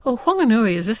Well,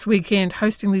 Whanganui is this weekend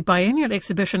hosting the biennial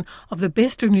exhibition of the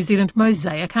best of New Zealand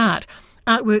mosaic art.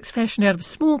 Artworks fashioned out of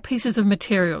small pieces of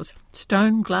materials.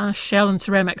 Stone, glass, shell and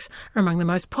ceramics are among the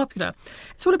most popular.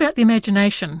 It's all about the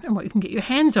imagination and what you can get your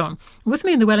hands on. With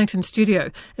me in the Wellington studio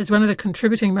is one of the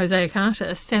contributing mosaic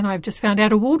artists, and I've just found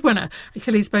out award winner,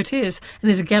 Achilles Botes, and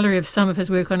there's a gallery of some of his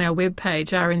work on our webpage,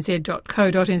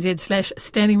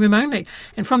 rnz.co.nz/standing room only.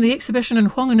 And from the exhibition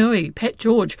in Whanganui, Pat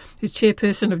George, who's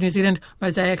chairperson of New Zealand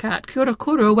Mosaic Art. Kia ora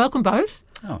koutou, welcome both.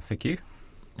 Oh, thank you.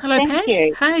 Hello, Thank Pat.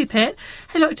 you. Hey, Pat.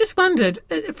 Hey, look, I just wondered,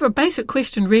 for a basic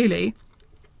question really,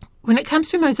 when it comes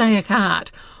to mosaic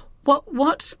art,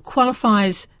 what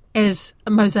qualifies as a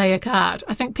mosaic art?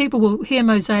 I think people will hear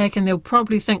mosaic and they'll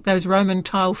probably think those Roman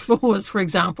tile floors, for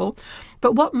example.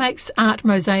 But what makes art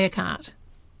mosaic art?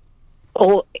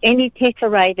 Or any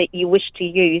tesserae that you wish to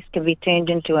use can be turned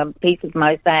into a piece of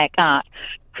mosaic art,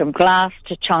 from glass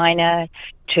to china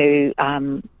to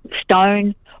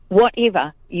stone,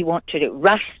 whatever you want to do,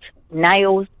 rust,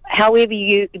 nails, however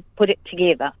you put it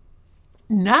together.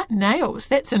 Nails.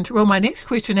 That's well, my next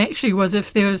question actually was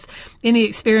if there was any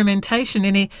experimentation,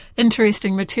 any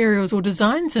interesting materials or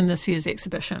designs in this year's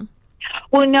exhibition.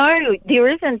 Well, no, there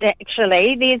isn't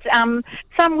actually. There's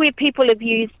some where people have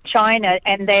used china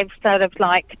and they've sort of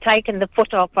like taken the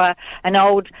foot off an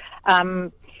old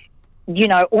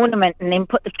ornament and then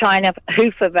put the china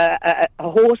hoof of a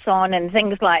horse on and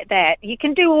things like that. You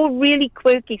can do all really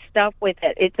quirky stuff with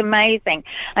it. It's amazing.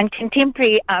 And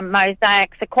contemporary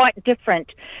mosaics are quite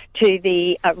different to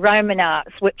the Roman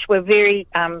arts, which were very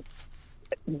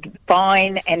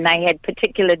fine, and they had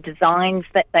particular designs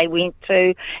that they went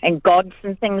to and gods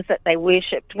and things that they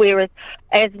worshipped, whereas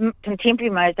as contemporary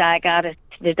mosaic artists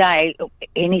today,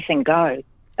 anything goes.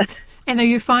 And are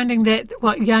you finding that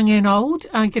young and old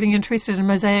are getting interested in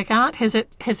mosaic art? Has it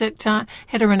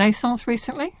had a renaissance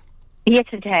recently? Yes,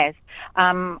 it has.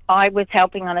 I was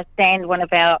helping on a stand, one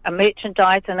of our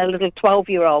merchandise, and a little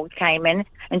 12-year-old came in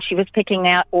and she was picking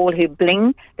out all her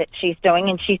bling that she's doing,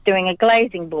 and she's doing a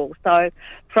glazing ball. So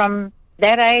from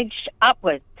that age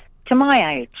upwards to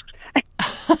my age.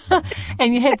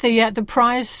 And you had the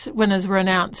prize winners were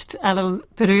announced a little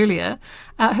bit earlier.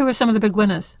 Who are some of the big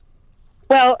winners?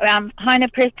 Well, Heine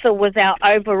Pretzel was our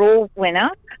overall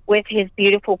winner with his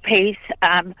beautiful piece.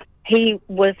 He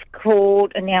was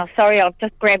called, I've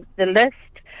just grabbed the list,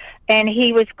 and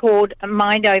he was called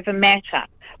Mind Over Matter,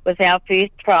 was our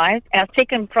first prize. Our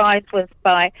second prize was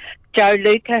by Jo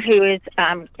Luca, who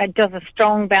does a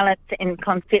strong balance in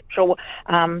conceptual,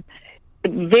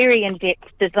 very in-depth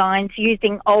designs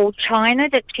using old china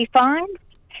that she finds.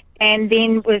 And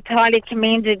then was highly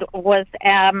commended was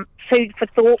Food for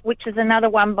Thought, which is another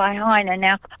one by Heine.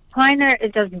 Now, Heine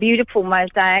does beautiful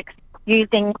mosaics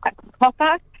using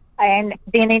copper and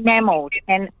then enamelled,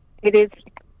 and it is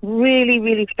really,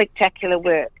 really spectacular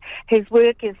work. His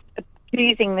work is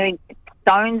using the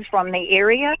stones from the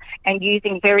area and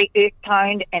using very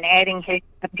earth-toned and adding his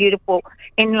beautiful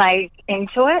inlays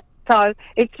into it. So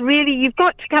it's really, you've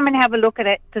got to come and have a look at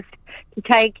it to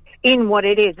take in what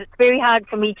it is. It's very hard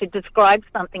for me to describe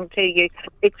something to you.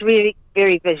 It's really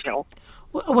very visual.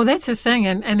 Well, that's the thing,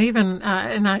 and even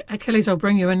Achilles, I'll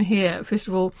bring you in here first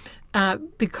of all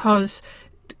because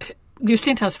you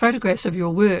sent us photographs of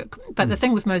your work. But the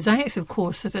thing with mosaics, of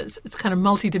course, is it's kind of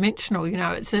multidimensional.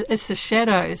 It's the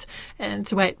shadows and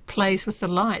it's the way it plays with the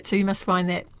light. So you must find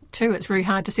that too. It's very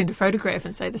hard to send a photograph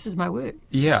and say this is my work.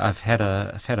 Yeah, I've had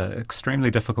an extremely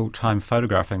difficult time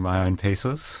photographing my own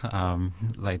pieces.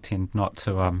 They tend not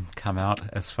to come out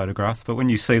as photographs, but when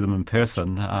you see them in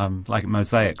person, like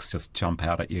mosaics just jump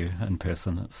out at you in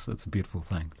person. It's a beautiful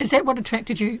thing. Is that what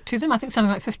attracted you to them? I think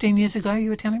something like 15 years ago you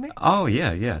were telling me? Oh,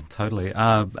 yeah, totally.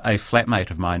 A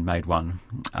flatmate of mine made one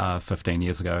 15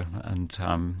 years ago, and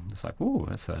it's like, oh,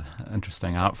 that's an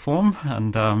interesting art form,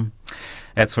 and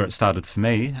that's where it started for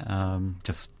me.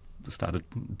 Just started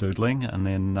doodling and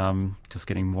then just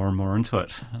getting more and more into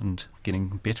it and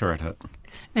getting better at it.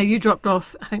 Now, you dropped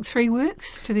off, I think, 3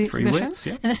 works to the exhibition. 3 works,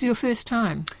 yeah. And this is your first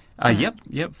time?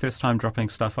 Yep. First time dropping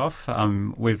stuff off.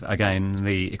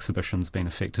 The exhibition's been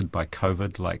affected by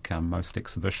COVID, like most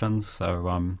exhibitions.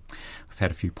 So we've had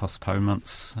a few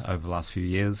postponements over the lthink few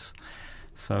years.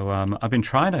 So I've been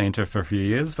trying to enter for a few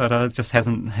years, but it just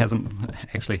hasn't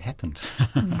actually happened.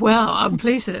 Well, I'm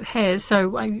pleased that it has.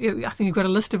 So I think you've got a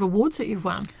list of awards that you've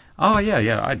won. Oh,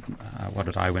 yeah. What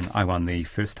did I win? I won the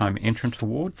First Time Entrant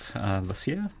Award this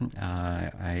year.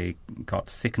 I got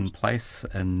second place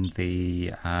in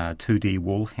the 2D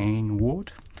Wall Hanging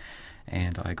Award.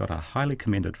 and I got a highly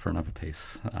commended for another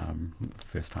piece,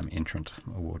 first time entrant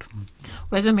award.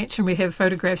 Well, as I mentioned, we have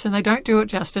photographs, and they don't do it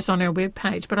justice on our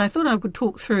webpage, but I thought I would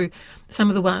talk through some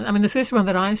of the ones. I mean, the first one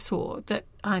that I saw that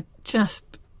I just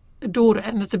adored it,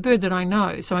 and it's a bird that I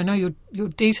know, so I know your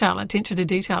detail, attention to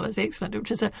detail is excellent, which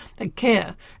is a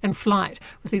care in flight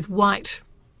with these white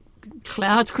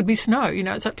clouds, could be snow,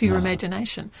 it's up to your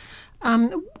imagination.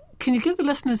 Can you give the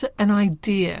listeners an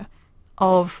idea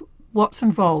of what's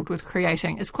involved with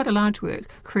creating? It's quite a large work,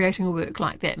 creating a work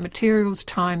like that, materials,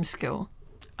 time, skill.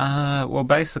 Well,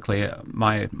 basically,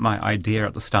 my idea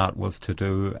at the start was to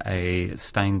do a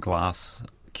stained glass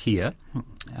Kia.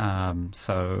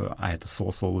 So I had to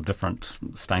source all the different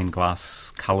stained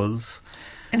glass colours.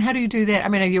 And how do you do that? I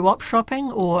mean, are you op shopping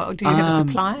or do you have a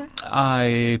supplier?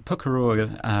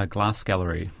 Pukerua Glass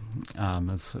Gallery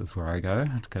is where I go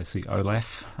to go see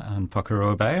Olaf in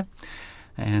Pukerua Bay,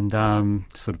 and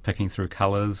sort of picking through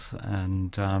colours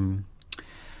and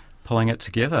pulling it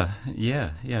together.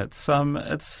 Yeah. It's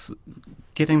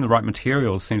getting the right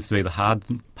materials seems to be the hard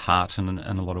part in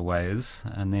a lot of ways,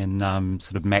 and then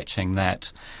sort of matching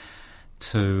that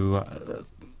to.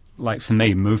 Like for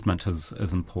me, movement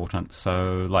is important.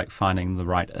 So like finding the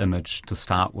right image to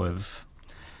start with,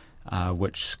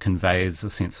 which conveys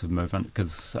a sense of movement,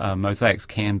 because mosaics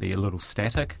can be a little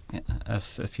static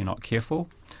if you're not careful.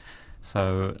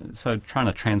 So trying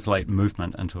to translate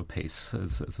movement into a piece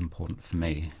is important for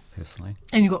me personally.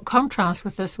 And you've got contrast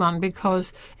with this one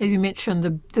because, as you mentioned,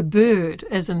 the bird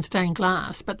is in stained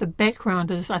glass, but the background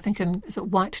is, I think, is it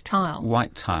white tile?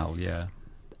 White tile, yeah.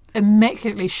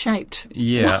 Immaculately shaped,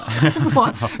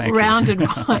 rounded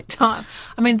white tile.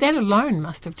 I mean, that alone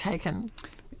must have taken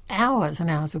hours and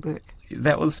hours of work.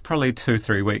 That was probably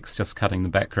 2-3 weeks just cutting the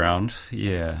background.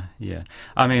 Yeah.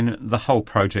 I mean, the whole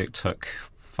project took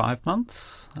 5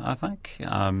 months, I think,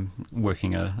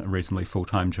 working a reasonably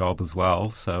full-time job as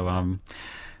well. So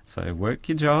work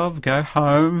your job, go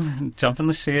home, jump in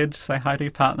the shed, say hi to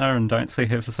your partner, and don't see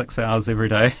her for 6 hours every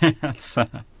day.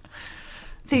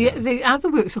 The other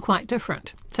works are quite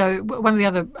different. So one of the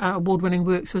other award-winning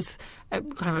works was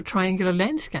kind of a triangular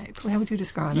landscape. How would you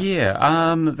describe it?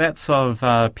 Yeah, that's of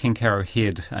Pencarrow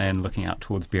Head and looking out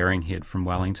towards Bering Head from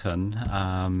Wellington.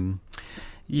 I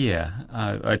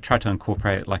tried to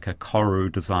incorporate like a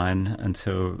koru design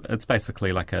into, it's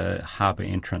basically like a harbour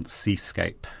entrance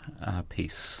seascape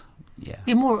piece. Yeah,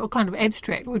 more kind of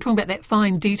abstract. We're talking about that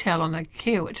fine detail on the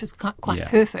care, which is quite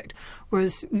perfect.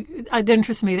 Whereas it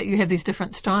interests me that you have these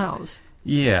different styles.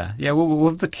 Yeah. Well,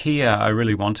 with the Kia, I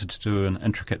really wanted to do an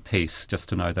intricate piece just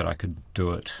to know that I could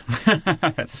do it.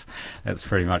 That's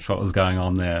pretty much what was going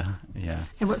on there. Yeah.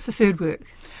 And what's the third work?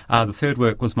 The third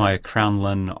work was my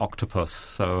Crownlin octopus.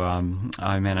 So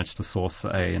I managed to source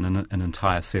an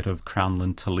entire set of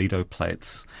Crownlin Toledo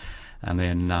plates. And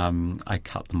then I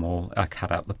cut them all. I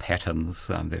cut out the patterns.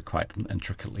 They're quite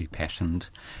intricately patterned.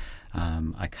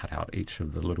 I cut out each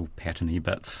of the little patterny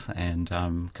bits and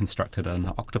constructed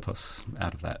an octopus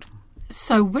out of that.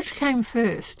 So which came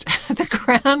first, the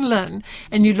Crownlin,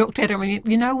 and you looked at it and went,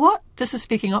 you know what, this is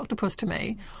speaking octopus to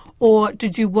me? Or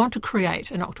did you want to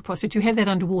create an octopus? Did you have that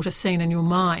underwater scene in your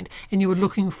mind and you were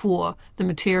looking for the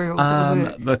materials that would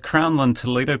work? The Crownlin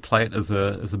Toledo plate is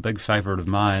a big favourite of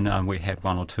mine. We had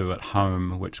one or two at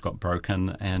home which got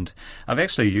broken, and I've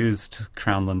actually used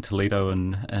Crownlin Toledo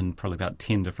in probably about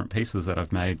 10 different pieces that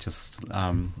I've made. Just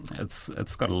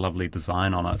it's got a lovely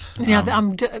design on it.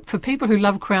 Now, for people who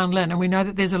love Crownlin, and we know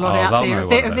that there's a lot out there, if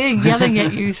they're yelling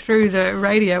at you through the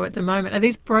radio at the moment, are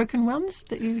these broken ones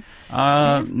that you...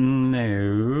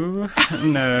 No,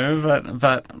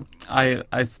 but I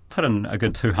put in a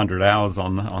good 200 hours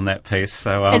on that piece,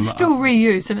 so it's still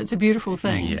reused, and it's a beautiful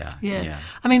thing. Yeah.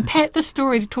 I mean, Pat, this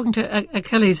story, talking to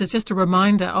Achilles, is just a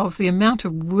reminder of the amount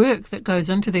of work that goes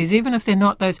into these, even if they're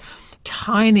not those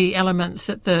tiny elements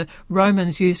that the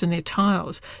Romans used in their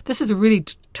tiles. This is a really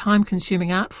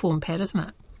time-consuming art form, Pat, isn't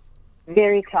it?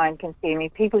 Very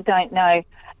time-consuming. People don't know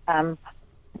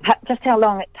just how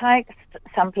long it takes.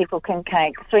 Some people can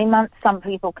take 3 months, some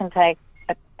people can take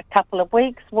a couple of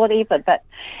weeks, whatever, but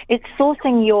it's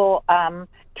sourcing your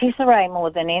tesserae more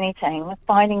than anything,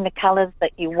 finding the colours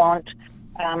that you want,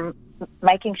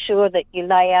 making sure that you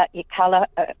lay out your colour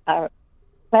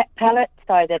palette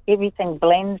so that everything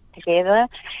blends together,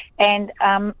 and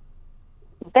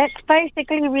that's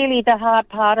basically really the hard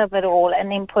part of it all,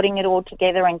 and then putting it all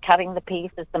together and cutting the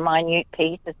pieces, the minute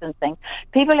pieces and things.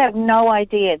 People have no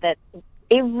idea that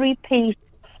every piece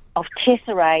of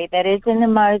tesserae that is in the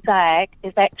mosaic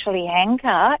is actually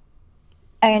hand-cut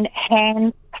and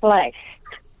hand-placed.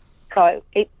 So,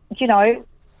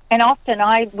 And often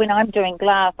when I'm doing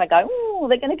glass, I go, oh,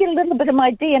 they're going to get a little bit of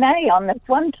my DNA on this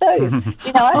one too,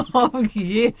 you know. Oh,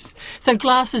 yes. So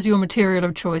glass is your material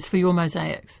of choice for your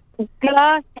mosaics?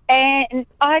 Glass, and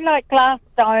I like glass,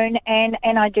 stone, and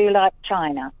I do like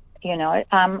china, you know.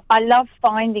 I love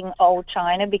finding old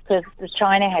china because the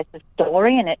china has a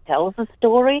story and it tells a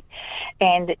story,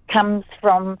 and it comes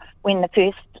from when the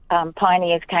first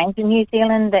pioneers came to New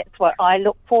Zealand. That's what I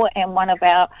look for. And one of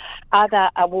our other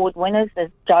award winners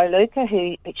is Jo Luca,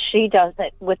 who she does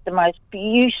it with the most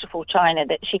beautiful china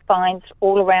that she finds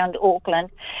all around Auckland.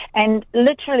 And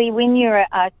literally, when you're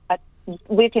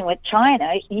working with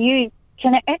china, you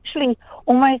can actually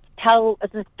almost tell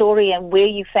the story and where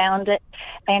you found it,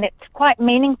 and it's quite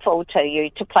meaningful to you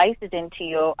to place it into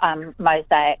your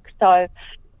mosaic. So,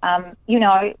 you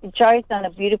know, Jo's done a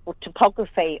beautiful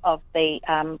topography of the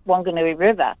Whanganui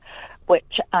River,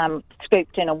 which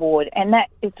scooped an award, and that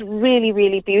is really,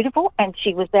 really beautiful. And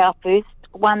she was our first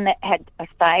one that had a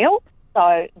sale,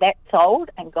 so that's sold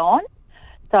and gone.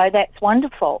 So that's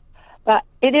wonderful. But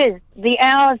it is, the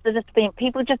hours that are spent,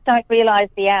 people just don't realise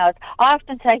the hours. I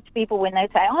often say to people when they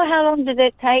say, oh, how long did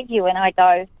it take you? And I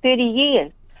go, 30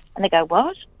 years. And they go,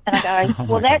 what? And I go,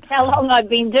 well, that's how long I've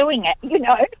been doing it, you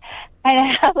know,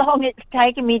 and how long it's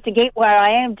taken me to get where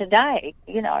I am today,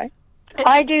 you know.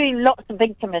 I do lots of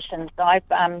big commissions. I've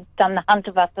done the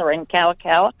Huntavasa in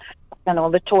Kawakawa. I've done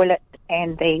all the toilets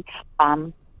and the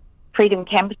Freedom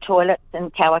Camper toilets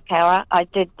in Kawakawa. I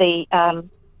did the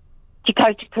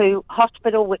Tikotiki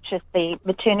Hospital, which is the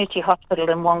maternity hospital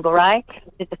in Whanganui.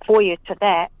 Did the 4 years for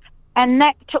that. And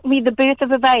that took me the birth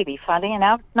of a baby, funny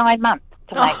enough, 9 months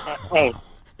to make that wed.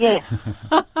 Yes.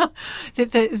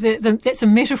 That's a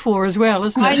metaphor as well,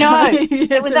 isn't it? I know.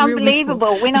 It was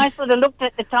unbelievable. When I sort of looked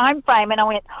at the time frame and I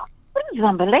went, this is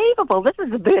unbelievable. This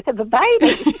is the birth of a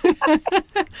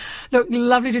baby. Look,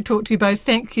 lovely to talk to you both.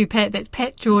 Thank you, Pat. That's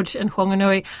Pat George in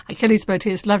Whanganui. Achilles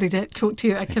Botes, lovely to talk to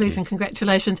you, Achilles, and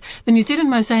congratulations. The New Zealand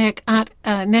Mosaic Art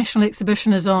National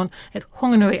Exhibition is on at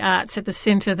Whanganui Arts at the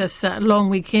Centre this long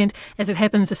weekend. As it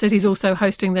happens, the city's also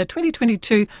hosting the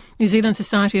 2022 New Zealand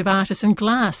Society of Artists in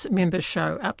Glass members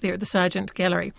show up there at the Sargent Gallery.